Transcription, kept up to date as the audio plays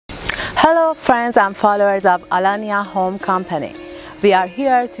Hello friends and followers of Alanya Home Company. We are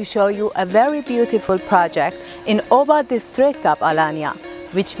here to show you a very beautiful project in Oba district of Alanya,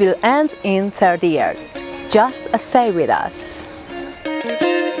 which will end in 30 years. Just stay with us.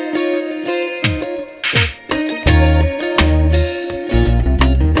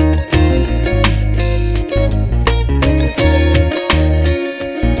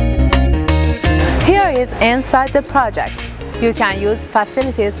 Here is inside the project. You can use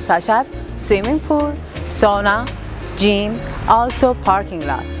facilities such as swimming pool, sauna, gym, also parking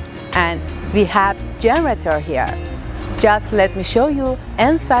lots. And we have generator here. Just let me show you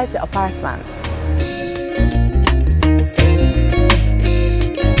inside the apartments.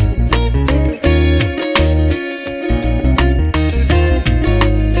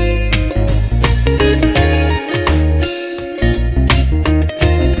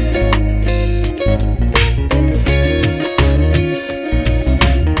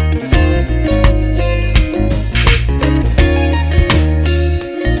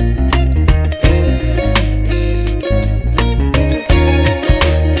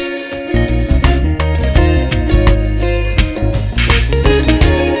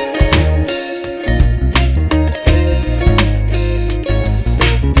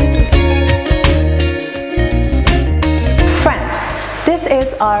 This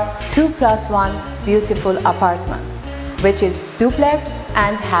is our 2+1 beautiful apartment, which is duplex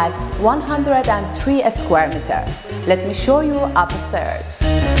and has 103 square meters. Let me show you upstairs.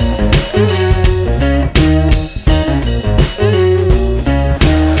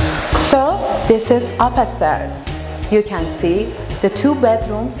 So this is upstairs. You can see the 2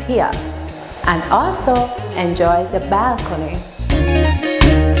 bedrooms here and also enjoy the balcony.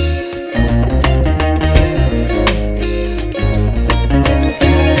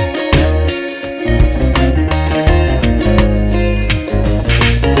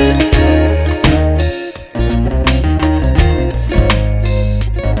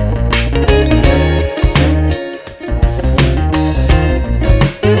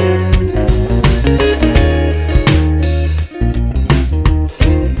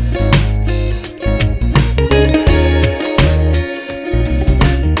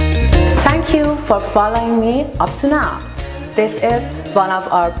 For following me up to now. This is one of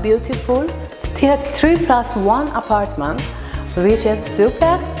our beautiful 3+1 apartments, which is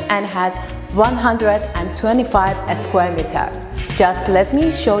duplex and has 125 square meters. Just let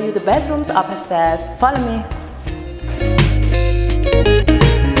me show you the bedrooms upstairs. Follow me.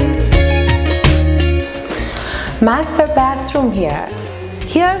 Master bathroom here.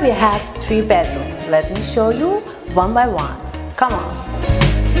 Here we have 3 bedrooms. Let me show you one by one. Come on.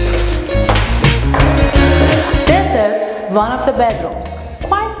 This is one of the bedrooms.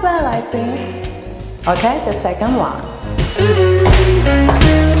 Quite well, I think. Okay, the second one.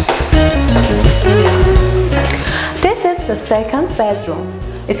 This is the second bedroom.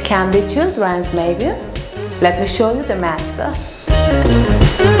 It can be children's maybe. Let me show you the master.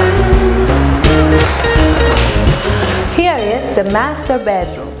 Here is the master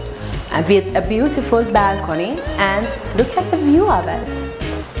bedroom with a beautiful balcony, and look at the view of it.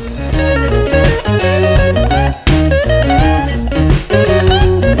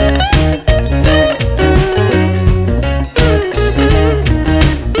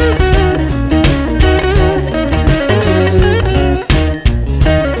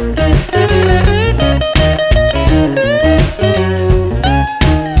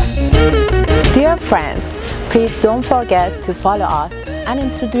 Dear friends, please don't forget to follow us and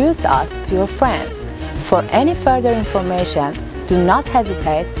introduce us to your friends. For any further information, do not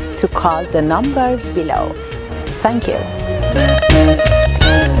hesitate to call the numbers below. Thank you.